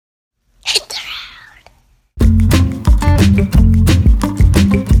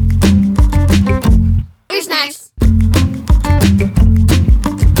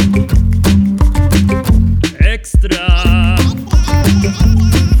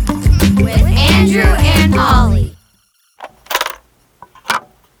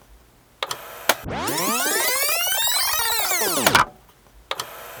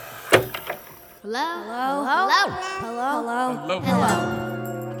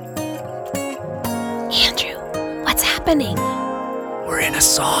happening? We're in a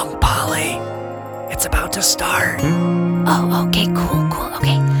song, Polly. It's about to start. Oh, okay, cool.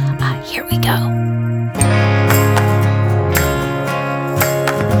 Okay, here we go.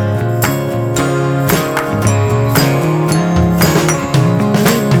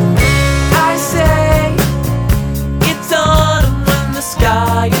 I say it's autumn when the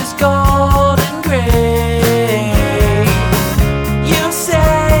sky is gold and gray. You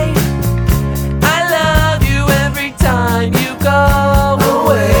say I love you every time you go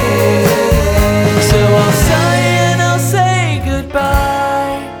away. So I'll sigh and I'll say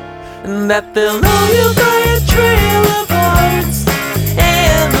goodbye, and that they'll know you by a trail of hearts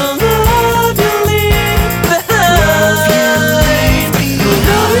and the love you leave behind. They'll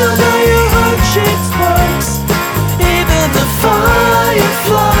know you by your heart-shaped sparks, even the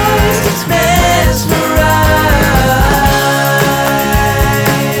fireflies mesmerized.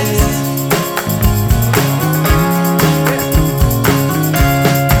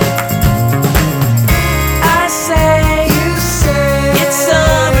 I say, you say, it's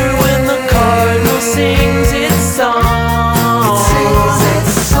summer when the cardinal sings its song. It sings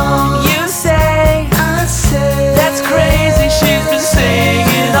its song. You say, I say, that's crazy, she's been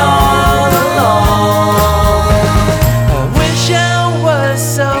singing all along. I wish I was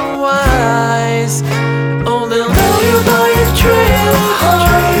so wise. Oh, they'll know you by a trail of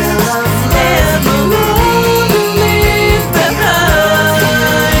hearts and the love you leave behind.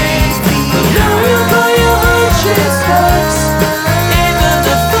 They'll know you by your heart-shaped sparks, even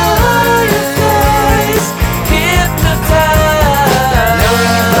the fireflies hypnotized. Know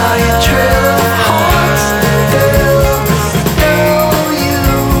you by a trail of hearts, they'll know you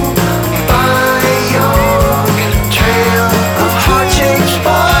by your trail of heart-shaped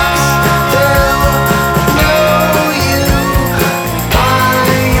sparks. They'll know you by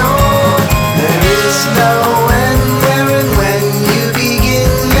your. There is no end where and when you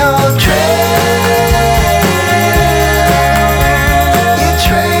begin your trail. Your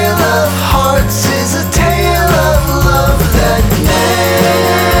trail of hearts is a tale of love that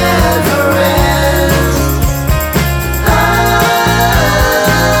never ends.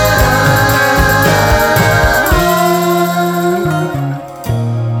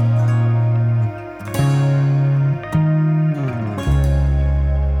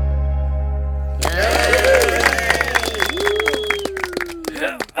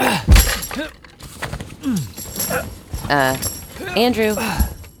 Andrew.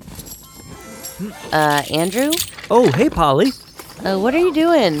 Andrew? Oh, hey, Polly. What are you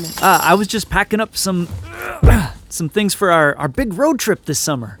doing? I was just packing up some things for our big road trip this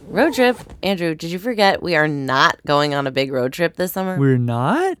summer. Road trip? Andrew, did you forget we are not going on a big road trip this summer? We're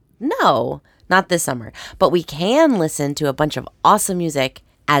not? No, not this summer. But we can listen to a bunch of awesome music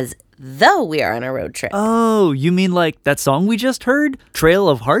as though we are on a road trip. Oh, you mean like that song we just heard, Trail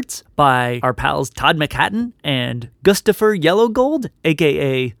of Hearts, by our pals Todd McHatton and Gustafer Yellowgold,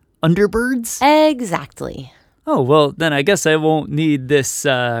 a.k.a. Underbirds? Exactly. Oh, well, then I guess I won't need this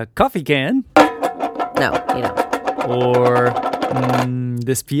coffee can. No, you don't. Or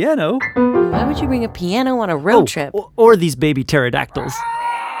this piano. Why would you bring a piano on a road trip? Or these baby pterodactyls.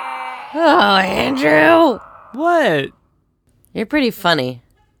 Oh, Andrew! What? You're pretty funny.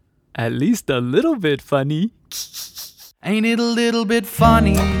 At least a little bit funny. Ain't it a little bit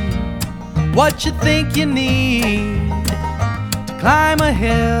funny what you think you need to climb a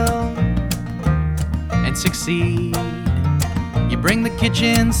hill and succeed? You bring the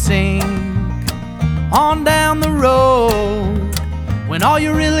kitchen sink on down the road when all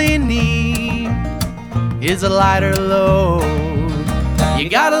you really need is a lighter load. You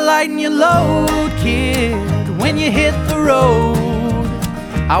gotta lighten your load, kid, when you hit the road.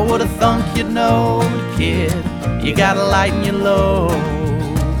 I would've thunk you'd know, kid, you gotta lighten your load.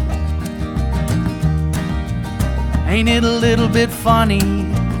 Ain't it a little bit funny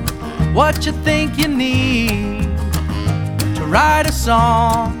what you think you need to write a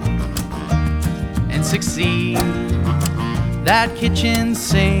song and succeed? That kitchen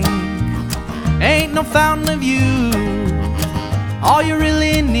sink ain't no fountain of youth. All you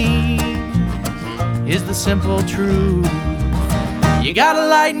really need is the simple truth. You gotta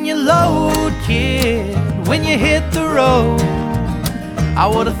lighten your load, kid, when you hit the road. I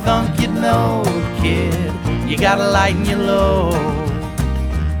would've thunk you'd know, kid, you gotta lighten your load.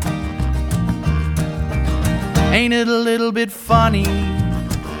 Ain't it a little bit funny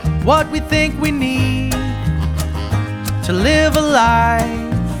what we think we need to live a life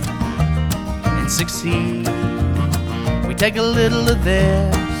and succeed? We take a little of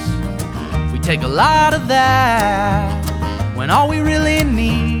this, we take a lot of that, when all we really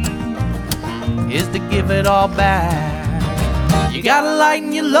need is to give it all back. You gotta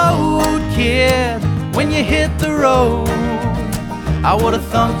lighten your load, kid, when you hit the road. I would've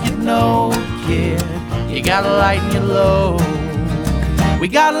thunk you'd know, kid, you gotta lighten your load. We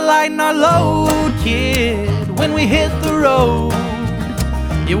gotta lighten our load, kid, when we hit the road.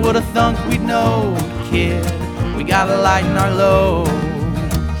 You would've thunk we'd know, kid, we gotta lighten our load.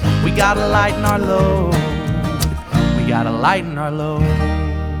 We gotta lighten our load. We gotta lighten our load.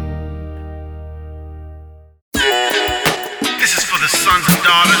 This is for the sons and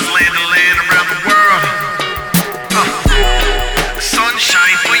daughters, land to land around the world.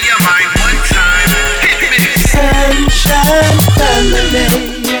 Sunshine for your mind one time. Hit me. Sunshine family.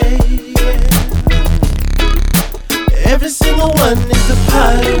 Every single one is a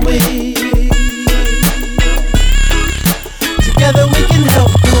part of we. Together we can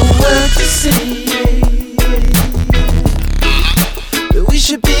help the world to see that we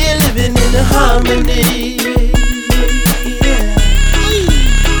should be living in harmony.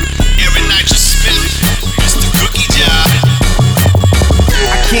 Every night you spit, Mr. Cookie Jar.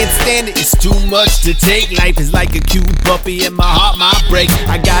 I can't stand it, it's too much to take. Life is like a cute puppy and my heart might break.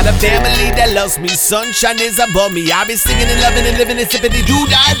 I got a family that loves me, sunshine is above me. I've been singing and loving and living and sipping the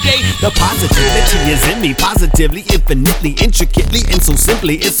do-die day. The positivity is in me, positively, infinitely, intricately, and so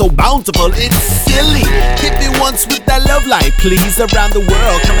simply. It's so bountiful, it's silly. Hit me once with that love light, please. Around the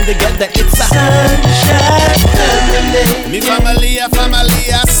world, coming together, it's a Sunshine family. Mi familia,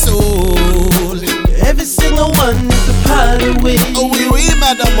 familia soul. Every single one is a part of we. Oh oui, oui,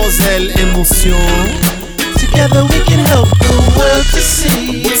 mademoiselle émotion. Together we can help the world to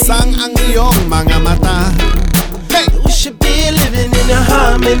see Buksang ang iyong mga mata. Hey! we should be living in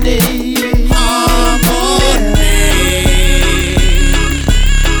harmony. Harmony.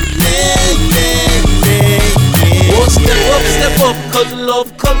 Oh, step up, cause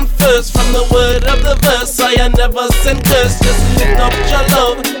love come first. From the word of the verse, I never send curse. Just lift up your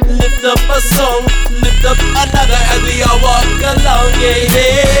love, lift up a song, lift up another as we all walk along, yeah,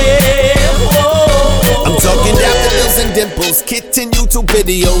 yeah. Whoa. I'm talking daffodils and dimples, kitten YouTube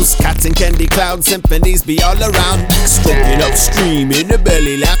videos, cotton candy cloud symphonies be all around. Stroking up, stream in the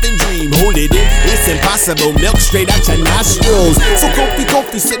belly, laughing dream, hold it in, it's impossible. Milk straight out your nostrils. So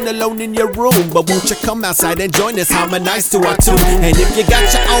comfy, sitting alone in your room, but won't you come outside and join us? Harmonize to our tune. And if you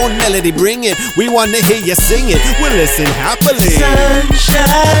got your own melody, bring it. We wanna hear you sing it. We'll listen happily.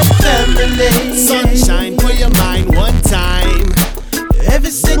 Sunshine family. Sunshine for your mind one time.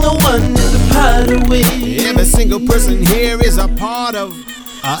 Every single one is a part of we. Every single person here is a part of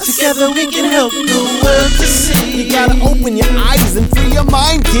us. Together we can help the world to see. You gotta open your eyes and free your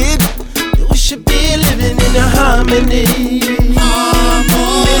mind, kid. We should be living in harmony. Harmony.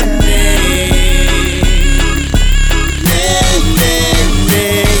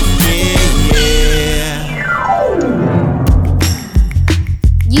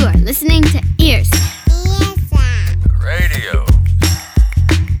 You are listening to Ears. Radio.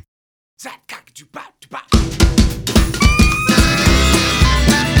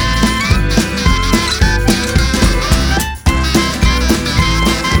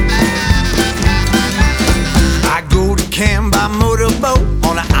 I go to camp by motorboat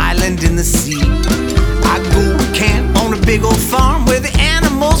on an island in the sea. I go to camp on a big old farm where the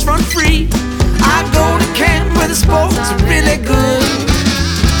animals run free. I go to camp where the sports are really good.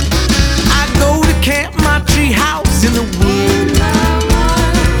 I go to camp my tree house in the woods.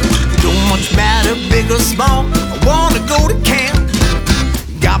 Don't much matter, big or small, I wanna go to camp.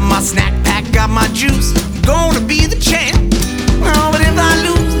 Got my snack pack, got my juice, gonna be the champ. Oh, but if I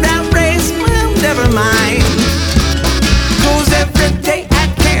lose that race, well, never mind. 'Cause every day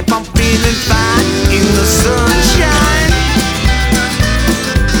at camp I'm feeling fine in the sunshine.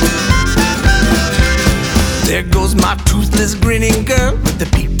 There goes my toothless grinning girl with the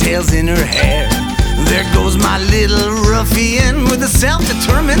pigtails in her hair. There goes my little ruffian with a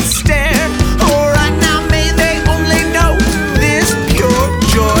self-determined stare. Oh, right now may they only know this pure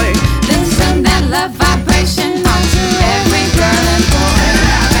joy. Then send that love vibration on to every girl and boy.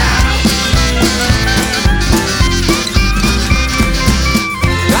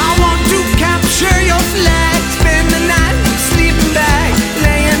 I want to capture your flag, spend the night in a sleeping bag,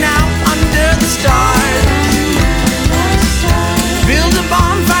 laying out under the stars. Build a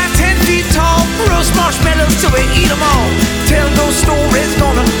bonfire 10 feet tall, roast marshmallows till we eat them all. Tell those stories,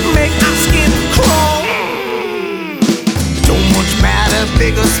 gonna make our skin crawl. Don't much matter,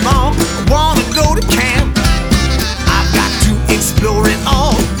 big or small, I wanna go to camp. I've got to explore it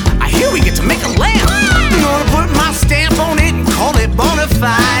all. I hear we get to make a lamp. I'm gonna put my stamp on it and call it bona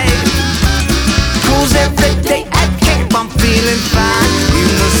fide. 'Cause every day at camp I'm feeling fine in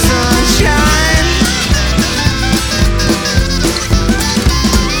the sunshine.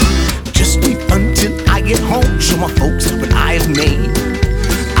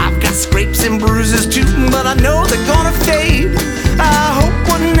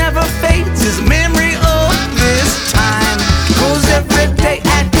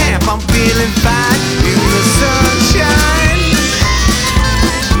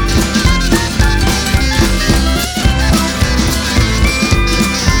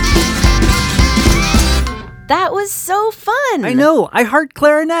 That was so fun. I know. I heart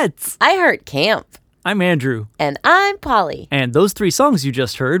clarinets. I heart camp. I'm Andrew. And I'm Polly. And those 3 songs you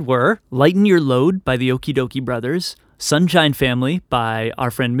just heard were Lighten Your Load by the Okie Dokie Brothers, Sunshine Family by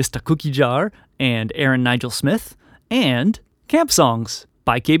our friend Mr. Cookie Jar and Aaron Nigel Smith, and Camp Songs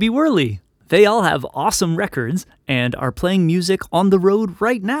by KB Worley. They all have awesome records and are playing music on the road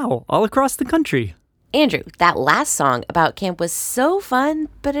right now all across the country. Andrew, that last song about camp was so fun,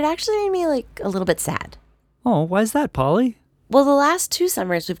 but it actually made me a little bit sad. Oh, why is that, Polly? Well, the last 2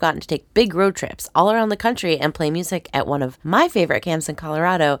 summers we've gotten to take big road trips all around the country and play music at one of my favorite camps in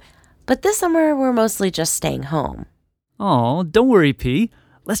Colorado, but this summer we're mostly just staying home. Oh, don't worry, P.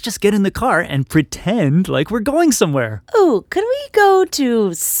 Let's just get in the car and pretend like we're going somewhere. Ooh, could we go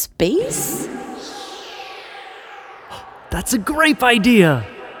to space? That's a great idea.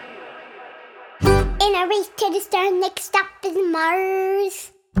 In a race to the star, next stop is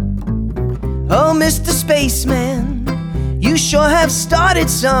Mars. Oh, Mr. Spaceman, you sure have started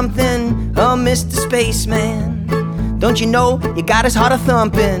something. Oh, Mr. Spaceman, don't you know you got his heart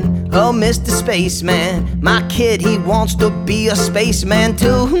a-thumping? Oh, Mr. Spaceman, my kid, he wants to be a spaceman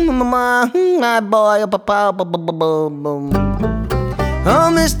too. My boy. Oh,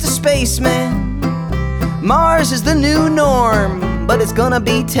 Mr. Spaceman, Mars is the new norm, but it's gonna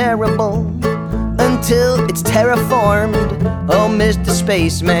be terrible until it's terraformed. Oh, Mr.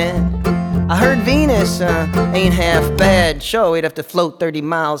 Spaceman, I heard Venus ain't half bad. Sure, we'd have to float 30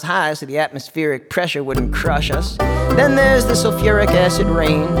 miles high so the atmospheric pressure wouldn't crush us. Then there's the sulfuric acid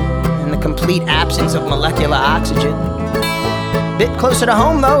rain and the complete absence of molecular oxygen. Bit closer to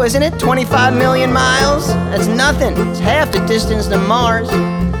home though, isn't it? 25 million miles? That's nothing. It's half the distance to Mars.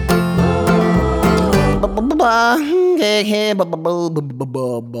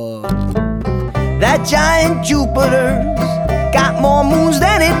 That giant Jupiter's got more moons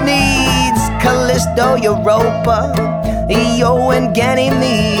than it needs. Callisto, Europa, Io, and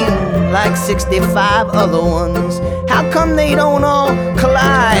Ganymede, like 65 other ones. How come they don't all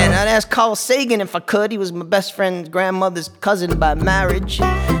collide? I'd ask Carl Sagan if I could. He was my best friend's grandmother's cousin by marriage.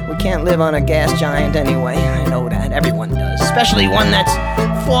 We can't live on a gas giant anyway. I know that. Everyone does. Especially one that's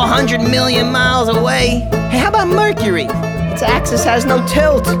 400 million miles away. Hey, how about Mercury? Its axis has no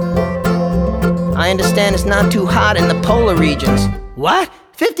tilt. I understand it's not too hot in the polar regions. What?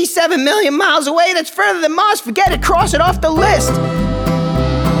 57 million miles away? That's further than Mars. Forget it. Cross it off the list.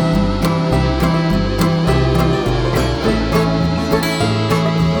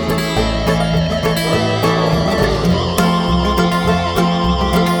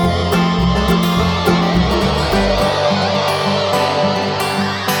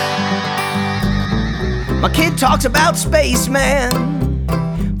 My kid talks about spaceman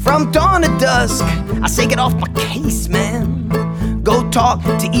from dawn to dusk. I say get off my case, man. Go talk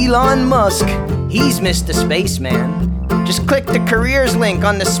to Elon Musk. He's Mr. Spaceman. Just click the careers link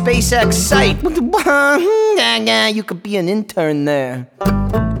on the SpaceX site. You could be an intern there.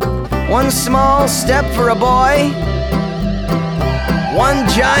 One small step for a boy, one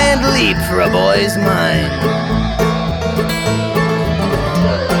giant leap for a boy's mind.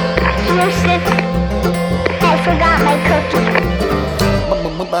 I forgot my cookie.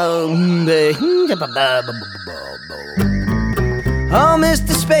 Oh,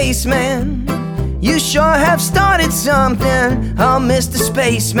 Mr. Spaceman, you sure have started something. Oh, Mr.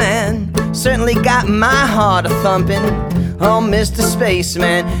 Spaceman, certainly got my heart a-thumping. Oh, Mr.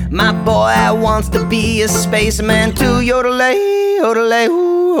 Spaceman, my boy wants to be a spaceman too. Yodelay, yodelay,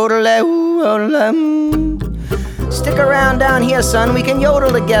 ooh, yodelay, ooh, yodelay. Stick around down here, son, we can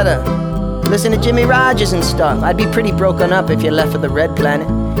yodel together. Listen to Jimmy Rogers and stuff. I'd be pretty broken up if you left for the Red Planet.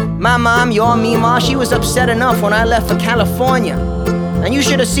 My mom, your Mima, she was upset enough when I left for California. And you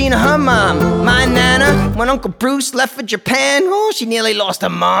should have seen her mom, my Nana, when Uncle Bruce left for Japan. Oh, she nearly lost her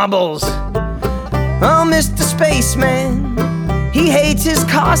marbles. Oh, Mr. Spaceman, he hates his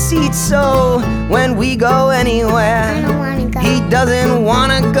car seat so when we go anywhere, I don't wanna go. he doesn't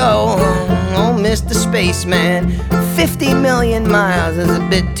wanna go. Oh, Mr. Spaceman, 50 million miles is a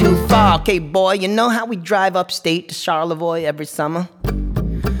bit too far. Okay, boy, you know how we drive upstate to Charlevoix every summer?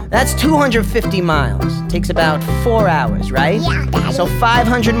 That's 250 miles. Takes about 4 hours, right? Yeah, Daddy. So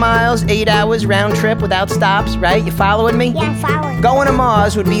 500 miles, 8 hours round trip without stops, right? You following me? Yeah, I'm following. Going to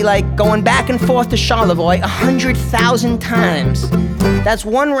Mars would be like going back and forth to Charlevoix 100,000 times. That's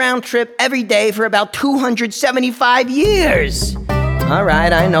one round trip every day for about 275 years. All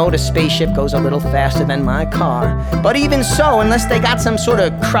right, I know the spaceship goes a little faster than my car. But even so, unless they got some sort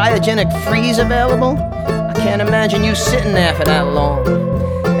of cryogenic freeze available, I can't imagine you sitting there for that long.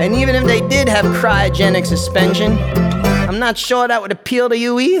 And even if they did have cryogenic suspension, I'm not sure that would appeal to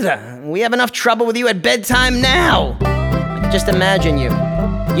you either. We have enough trouble with you at bedtime now. Just imagine you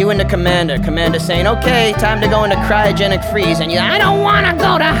and the commander saying, okay, time to go into cryogenic freeze, and you, I don't want to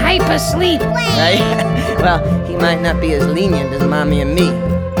go to hypersleep. Right? Well, he might not be as lenient as Mommy and me.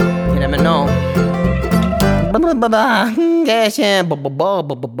 You never know.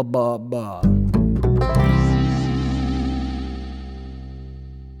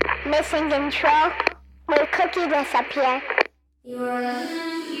 Missing control. Will Cookie disappear?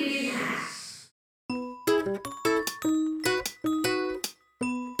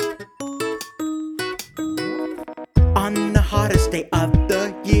 On the hottest day of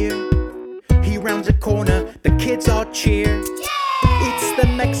the year, he rounds a corner, the kids all cheer. It's the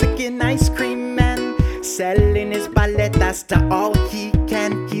Mexican ice cream man, selling his paletas to all he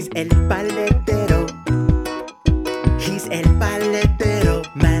can. He's el paletero. He's el paletero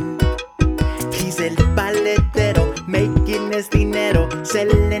man. He's el paletero, making his dinero,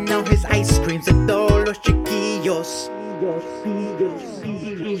 selling all his ice creams to todos los chiquillos. Oye,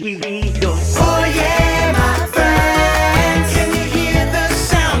 my friend, can you hear the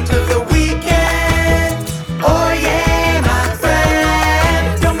sound of the weekend? Oye, my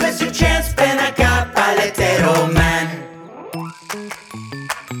friend, don't miss your chance, ven acá, paletero man.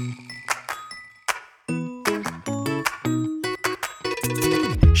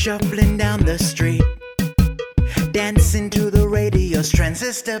 Shuffling down the street, dancing to the radio's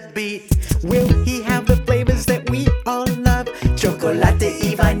transistor beat. Will he have the flavors that we all love? Chocolate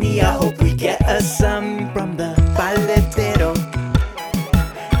y vainilla, hope we get us some from the paletero.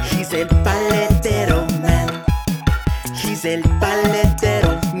 He's el paletero man. He's el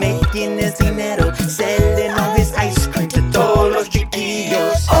paletero, making his dinero, selling all his ice cream to todos los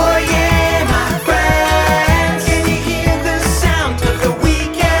chiquillos. Oye, my friends, can you hear the sound of the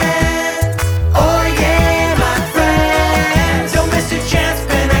weekend? Oye, my friends, don't miss your chance,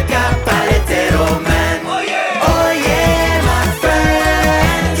 ven acá, paletero man. Oye, my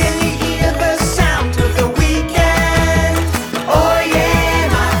friends, can you hear the sound of the weekend? Oye,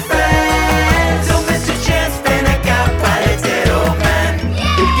 my friends, don't miss your chance, ven acá, paletero man.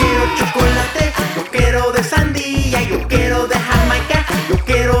 Yo quiero chocolate, yo quiero de sandía, yo quiero de jamaica, yo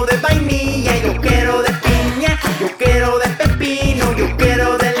quiero de vainilla, yo quiero de piña, yo quiero de pepino, yo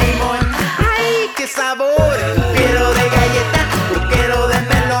quiero de limón. ¡Ay, qué sabor! Yo quiero de galleta, yo quiero de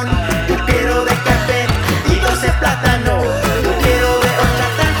melón, yo quiero de café y 12 plátanos. Yo quiero de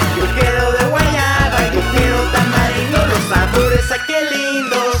horchata, yo quiero de guayaba, yo quiero tamarindo, los sabores aquí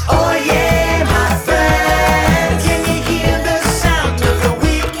lindos. Oye, my friend, can you hear the sound of the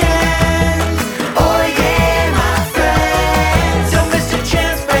weekend? Oye, my friend, don't miss your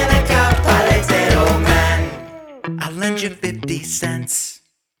chance, ven acá, paletero man. I'll lend you 50 cents.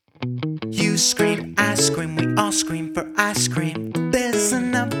 You scream, I scream, we all scream for ice cream. There's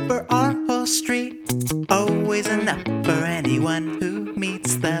enough for our whole street. Always enough for anyone who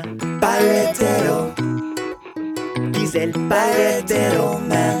meets the paletero. He's el paletero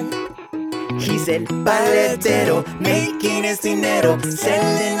man. He's el paletero, making his dinero,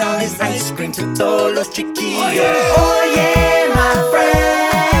 selling all his ice cream to todos los chiquillos. Oye, my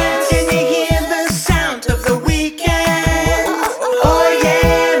friend, can you hear the sound of the weekend?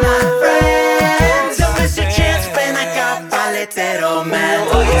 Oye, my friend, don't miss your chance, ven acá, paletero man.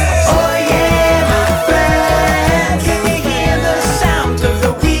 Oye, my friend, can you hear the sound of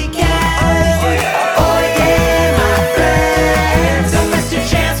the weekend? Oye, my friend, don't miss your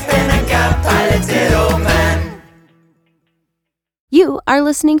chance, ven acá, paletero man. You are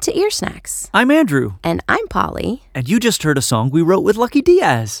listening to Ear Snacks. I'm Andrew. And I'm Polly. And you just heard a song we wrote with Lucky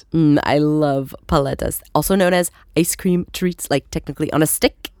Diaz. I love paletas, also known as ice cream treats, like technically on a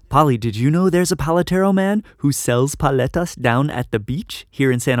stick. Polly, did you know there's a paletero man who sells paletas down at the beach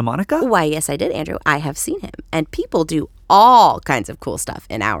here in Santa Monica? Why, yes, I did, Andrew. I have seen him. And people do all kinds of cool stuff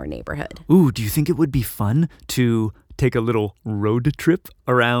in our neighborhood. Ooh, do you think it would be fun to take a little road trip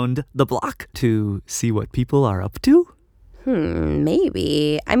around the block to see what people are up to?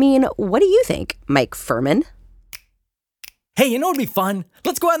 Maybe. I mean, what do you think, Mike Furman? Hey, you know what'd be fun?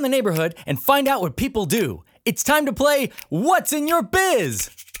 Let's go out in the neighborhood and find out what people do. It's time to play What's in Your Biz?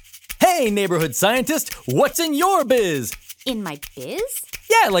 Hey, neighborhood scientist, what's in your biz? In my biz?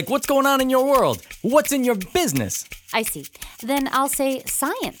 Yeah, like what's going on in your world? What's in your business? I see. Then I'll say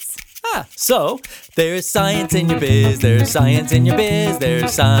science. So there's science in your biz, there's science in your biz,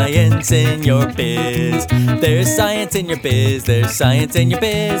 there's science in your biz. There's science in your biz, there's science in your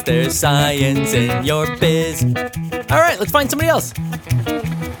biz, there's science in your biz. All right, let's find somebody else.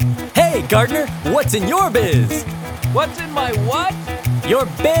 Hey, Gardner, what's in your biz? What's in my what? Your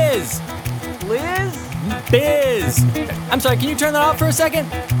biz. Liz? biz. I'm sorry, can you turn that off for a second?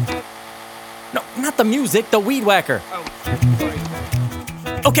 No, not the music, the weed whacker. Oh, sorry.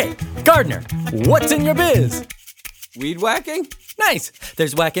 Okay, Gardner, what's in your biz? Weed whacking? Nice.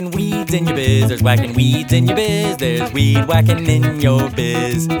 There's whacking weeds in your biz. There's whacking weeds in your biz. There's weed whacking in your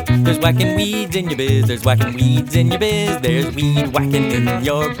biz. There's whacking weeds in your biz. There's whacking weeds in your biz. There's weed whacking in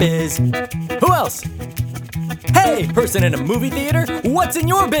your biz. Who else? Hey, person in a movie theater, what's in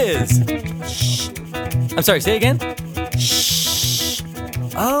your biz? Shh. I'm sorry, say again? Shh.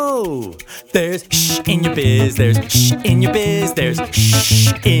 Oh, there's shh in your biz. There's shh in your biz. There's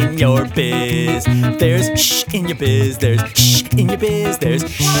shh in your biz. There's shh in your biz. There's shh in your biz. There's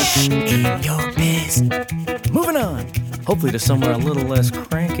shh in your biz. Moving on. Hopefully to somewhere a little less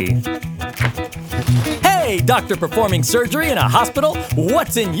cranky. Hey, doctor performing surgery in a hospital,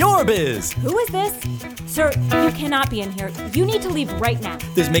 what's in your biz? Who is this? Sir, you cannot be in here. You need to leave right now.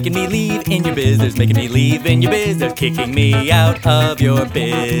 There's making me leave in your biz. There's making me leave in your biz. There's kicking me out of your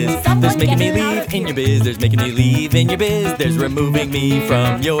biz. There's making me leave in your biz. There's making me leave in your biz. There's removing me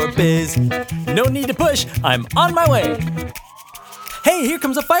from your biz. No need to push. I'm on my way. Hey, here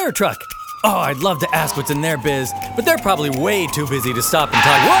comes a fire truck. Oh, I'd love to ask what's in their biz, but they're probably way too busy to stop and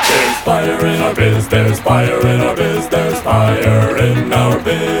talk. What? There's fire in our biz, there's fire in our biz, there's fire in our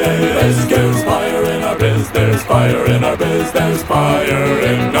biz. There's fire in our biz, there's fire in our biz, there's fire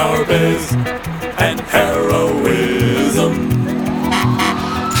in our biz. And heroism.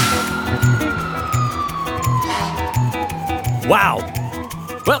 Wow.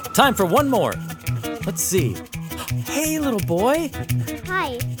 Well, time for one more. Let's see. Hey, little boy.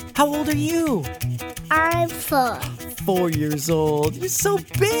 Hi. How old are you? I'm 4. 4 years old. You're so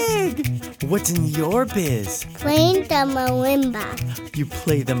big. What's in your biz? Playing the marimba. You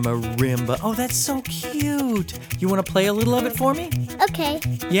play the marimba. Oh, that's so cute. You want to play a little of it for me? Okay.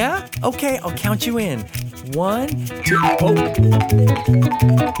 Yeah? Okay, I'll count you in. 1, 2, oh.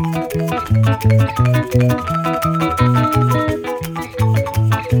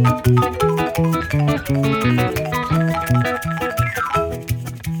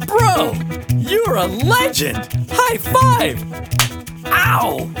 Bro, you're a legend! High five!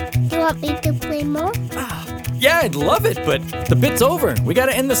 Ow! Do you want me to play more? Yeah, I'd love it, but the bit's over. We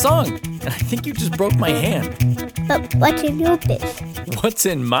gotta end the song. And I think you just broke my hand. But what's in your biz? What's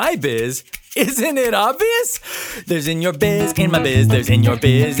in my biz? Isn't it obvious? There's in your biz, in my biz. There's in your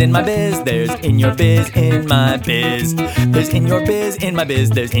biz, in my biz. There's in your biz, in my biz. There's in your biz, in my biz.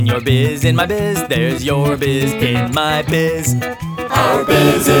 There's in your biz, in my biz. There's your biz, in my biz. Our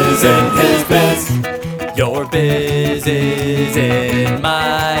biz is in his biz. Your biz is in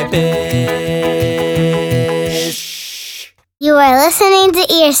my biz. You are listening to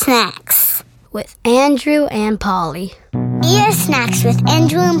Ear Snacks with Andrew and Polly. Ear Snacks with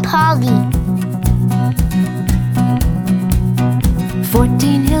Andrew and Polly.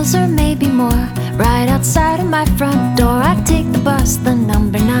 14 hills or maybe more, right outside of my front door. I take the bus, the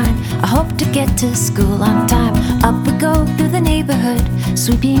number 9. I hope to get to school on time. Up we go through the neighborhood.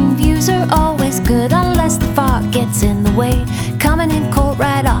 Sweeping views are always good, unless the fog gets in the way. Coming in cold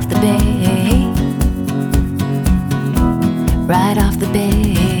right off the bay. Right off the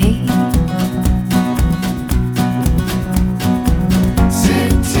bay.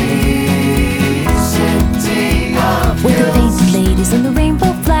 With the painted ladies and the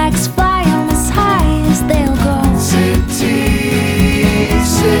rainbow flags fly on as high as they'll go. City,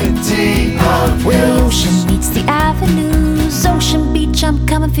 city of Where the ocean meets the avenues, Ocean Beach, I'm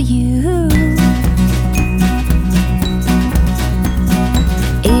coming for you.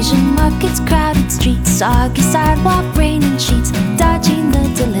 Asian markets, crowded streets, soggy sidewalk, raining sheets, dodging the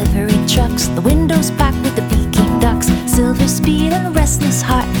delivery trucks, the windows packed with the Peking ducks, silver speed and a restless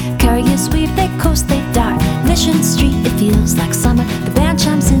heart, carriers weave, they coast, they dart, Mission Street, it feels like summer, the band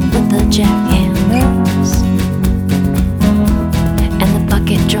chimes in with the jackhammers and the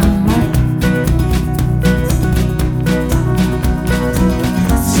bucket drummer.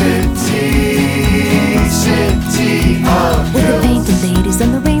 city of With the painted ladies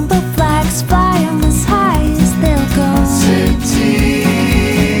and the rainbow flags fly on as high as they'll go.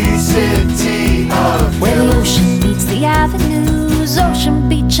 city of Where the ocean meets the avenues, Ocean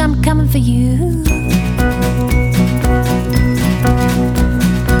Beach, I'm coming for you.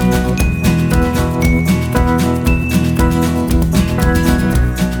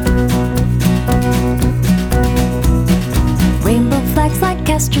 Rainbow flags like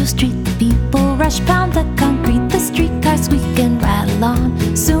Castro Street, the people rush pound the concrete, the streetcars we can rattle on.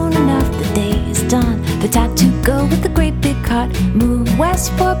 Soon enough the day is done. The tattoo girl with the great big heart, move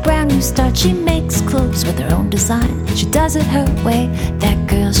west for a brand new start. She makes clothes with her own design, she does it her way. That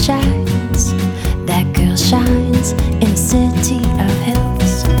girl shines, That girl shines in a city of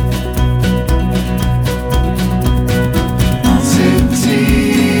hills.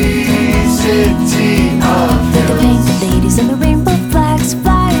 City of With the painted ladies and the rainbow flags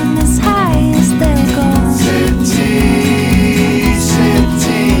flying as high as they'll go. City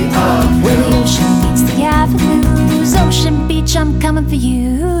of Where the ocean meets the avenues. Ocean Beach, I'm coming for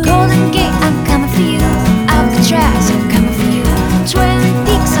you. Golden Gate, I'm coming for you. Alcatraz, I'm coming for you. Twin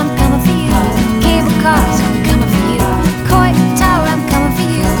Peaks, I'm coming for you. Cable cars, I'm coming for you. Coit Tower, I'm coming for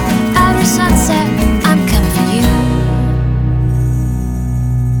you. Outer Sunset, I'm coming for you.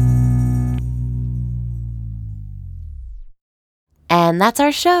 And that's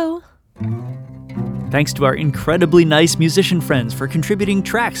our show. Thanks to our incredibly nice musician friends for contributing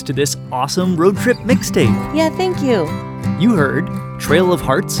tracks to this awesome road trip mixtape. Yeah, thank you. You heard Trail of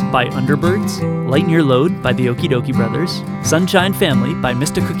Hearts by Underbirds, Lighten Your Load by the Okie Dokie Brothers, Sunshine Family by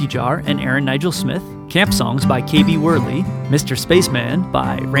Mr. Cookie Jar and Aaron Nigel Smith, Camp Songs by KB Worley, Mr. Spaceman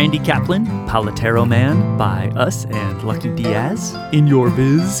by Randy Kaplan, Palatero Man by us and Lucky Diaz, In Your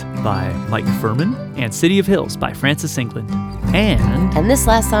Biz by Mike Furman, and City of Hills by Francis England. And this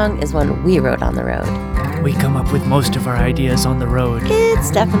last song is one we wrote on the road. We come up with most of our ideas on the road.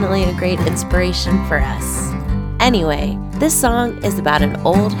 It's definitely a great inspiration for us. Anyway, this song is about an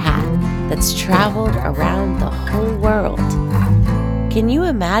old hat that's traveled around the whole world. Can you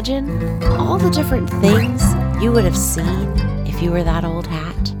imagine all the different things you would have seen if you were that old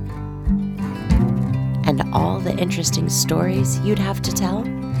hat? And all the interesting stories you'd have to tell?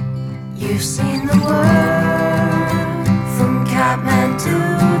 You've seen the world from Kathmandu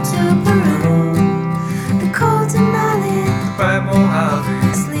to Peru, the cold Denali, Bright Mojave,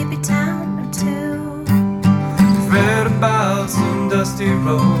 a sleepy town or two. read about some dusty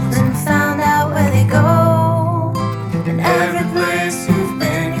roads, Then found out where they go. And every place you've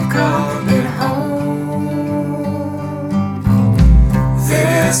been, you called it home.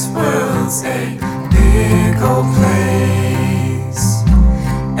 This world's a big old place.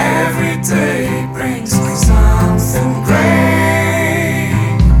 Every day brings me something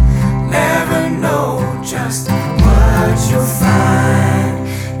great. Never know just what you'll find,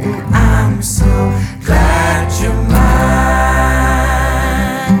 and I'm so glad you're mine.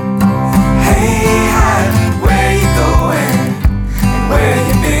 Hey, hi, where you going and where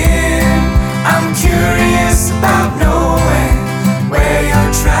you been? I'm curious about knowing where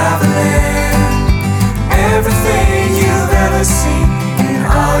you're traveling. Everything you've ever seen and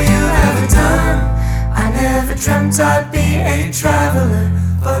all you've ever done. I never dreamt I'd be a traveler,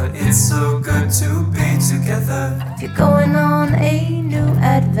 but it's so good to be together. If you're going on a new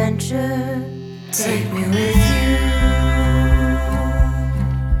adventure, take me with you.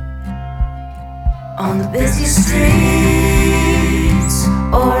 On the busy streets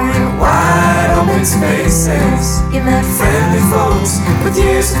or in wide open spaces, You met friendly folks with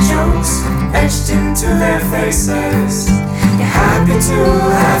years of jokes etched into their faces. You're happy to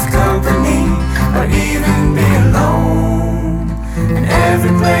have company or even be alone. And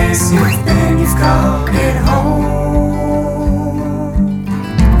every place you've been, you've called it home.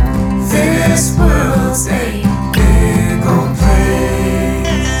 This world's a big old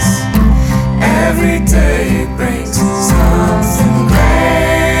place. Every day brings something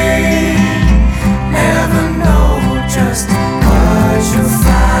great. Never know just what you'll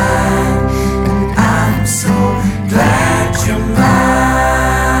find, and I'm so glad you're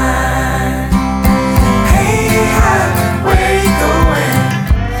mine. Hey, hi, where you going?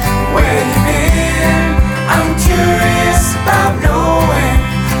 Where you been? I'm curious about knowing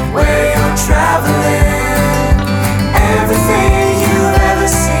where you're traveling. Everything you've ever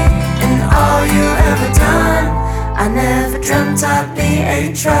seen and all you've ever done. I never dreamt I'd be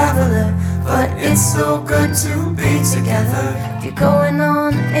a traveler, but it's so good to be together. if you're going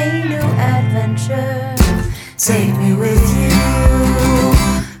on a new adventure, Take me with you.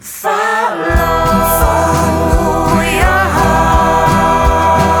 Follow your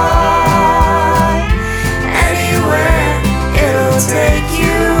heart. Anywhere it'll take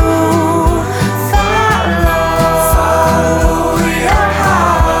you. Follow your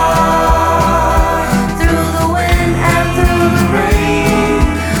heart. through the wind and through the rain,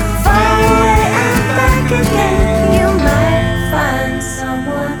 Far away and back again. you might find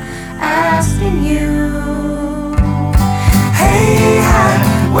someone asking you. Hey, hi,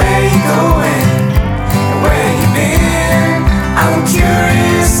 where you going? And where you been? I'm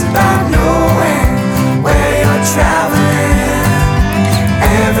curious about knowing where you're traveling.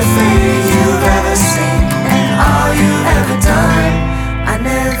 Everything you've ever seen and all you've ever done. I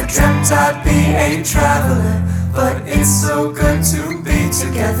never dreamt I'd be a traveler, but it's so good to be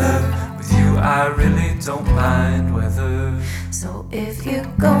together. With you I I really don't mind weather. So if you're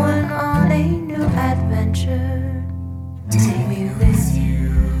going on a new adventure, take me with you.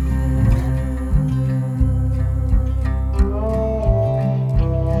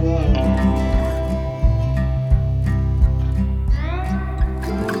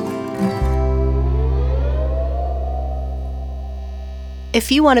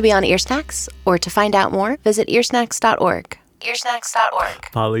 If you want to be on Ear Snacks or to find out more, visit earsnacks.org.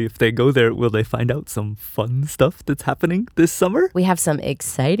 Earsnacks.org. Polly, if they go there, will they find out some fun stuff that's happening this summer? We have some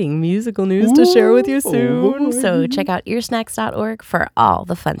exciting musical news to share with you soon. So check out earsnacks.org for all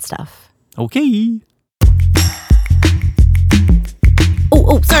the fun stuff. Okay.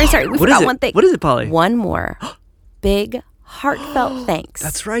 Sorry. We forgot one thing. What is it, Polly? One more. Big, heartfelt thanks.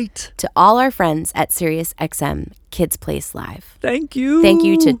 That's right. To all our friends at SiriusXM Kids Place Live. Thank you. Thank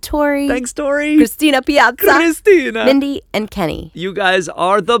you to Tori. Thanks, Tori. Christina Piazza. Mindy and Kenny. You guys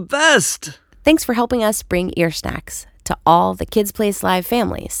are the best. Thanks for helping us bring Ear Snacks to all the Kids Place Live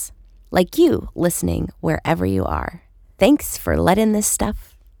families, like you listening wherever you are. Thanks for letting this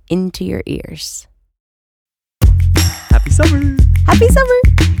stuff into your ears. Happy summer. Happy summer.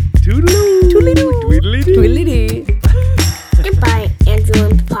 Toodaloo. Toodly-doo. Tweedly-dee. Tweedly-dee.